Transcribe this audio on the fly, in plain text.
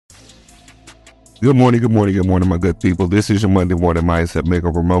Good morning, good morning, good morning, my good people. This is your Monday Morning Mindset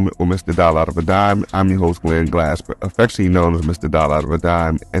Makeover Moment with Mr. Dollar Out of a Dime. I'm your host, Glenn Glass, but affectionately known as Mr. Dollar Out of a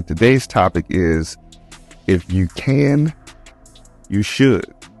Dime. And today's topic is, if you can, you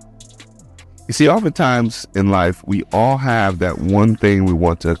should. You see, oftentimes in life, we all have that one thing we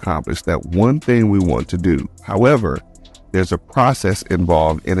want to accomplish, that one thing we want to do. However, there's a process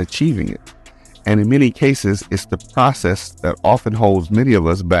involved in achieving it. And in many cases, it's the process that often holds many of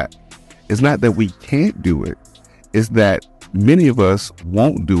us back. It's not that we can't do it, it's that many of us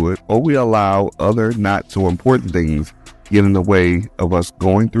won't do it, or we allow other not so important things get in the way of us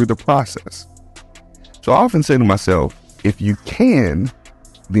going through the process. So I often say to myself, if you can,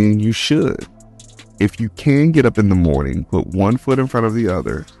 then you should. If you can get up in the morning, put one foot in front of the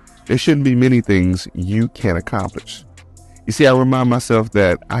other, there shouldn't be many things you can't accomplish. You see, I remind myself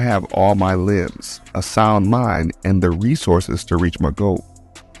that I have all my limbs, a sound mind, and the resources to reach my goal.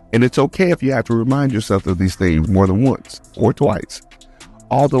 And it's okay if you have to remind yourself of these things more than once or twice.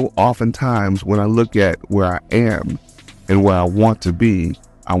 Although oftentimes when I look at where I am and where I want to be,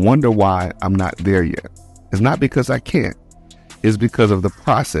 I wonder why I'm not there yet. It's not because I can't. It's because of the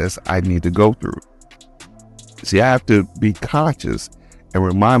process I need to go through. See, I have to be conscious and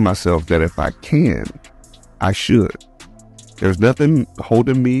remind myself that if I can, I should. There's nothing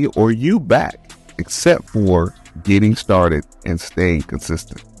holding me or you back except for getting started and staying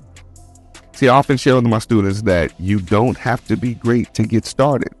consistent. See, I often share with my students that you don't have to be great to get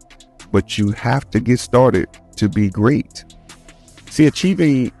started, but you have to get started to be great. See,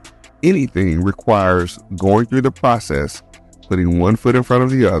 achieving anything requires going through the process, putting one foot in front of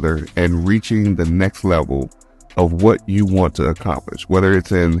the other, and reaching the next level of what you want to accomplish, whether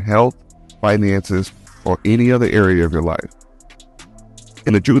it's in health, finances, or any other area of your life.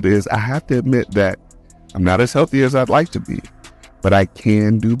 And the truth is, I have to admit that I'm not as healthy as I'd like to be, but I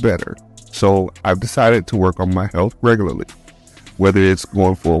can do better. So I've decided to work on my health regularly, whether it's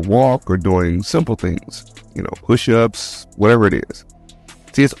going for a walk or doing simple things, push-ups, whatever it is.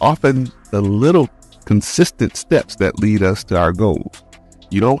 See, it's often the little consistent steps that lead us to our goals.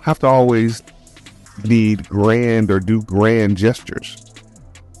 You don't have to always need grand or do grand gestures,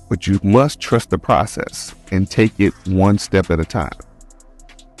 but you must trust the process and take it one step at a time.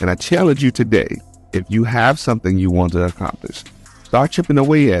 And I challenge you today, if you have something you want to accomplish, start chipping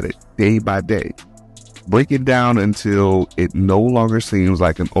away at it day by day. Break it down until it no longer seems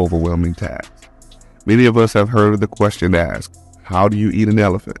like an overwhelming task. Many of us have heard of the question asked, how do you eat an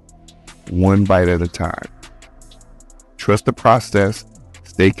elephant? One bite at a time. Trust the process,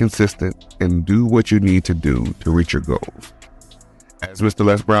 stay consistent, and do what you need to do to reach your goals. As Mr.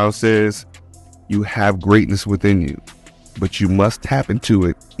 Les Brown says, you have greatness within you, but you must tap into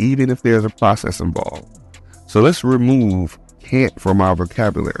it even if there's a process involved. So let's remove can't from our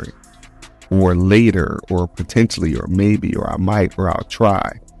vocabulary, or later, or potentially, or maybe, or I might, or I'll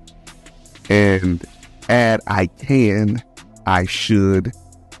try, and add I can, I should,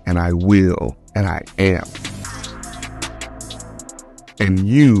 and I will, and I am. And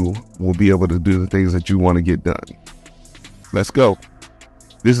you will be able to do the things that you want to get done. Let's go.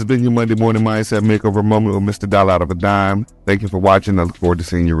 This has been your Monday Morning Mindset Makeover Moment with Mr. Dollar Out of a Dime. Thank you for watching. I look forward to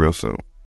seeing you real soon.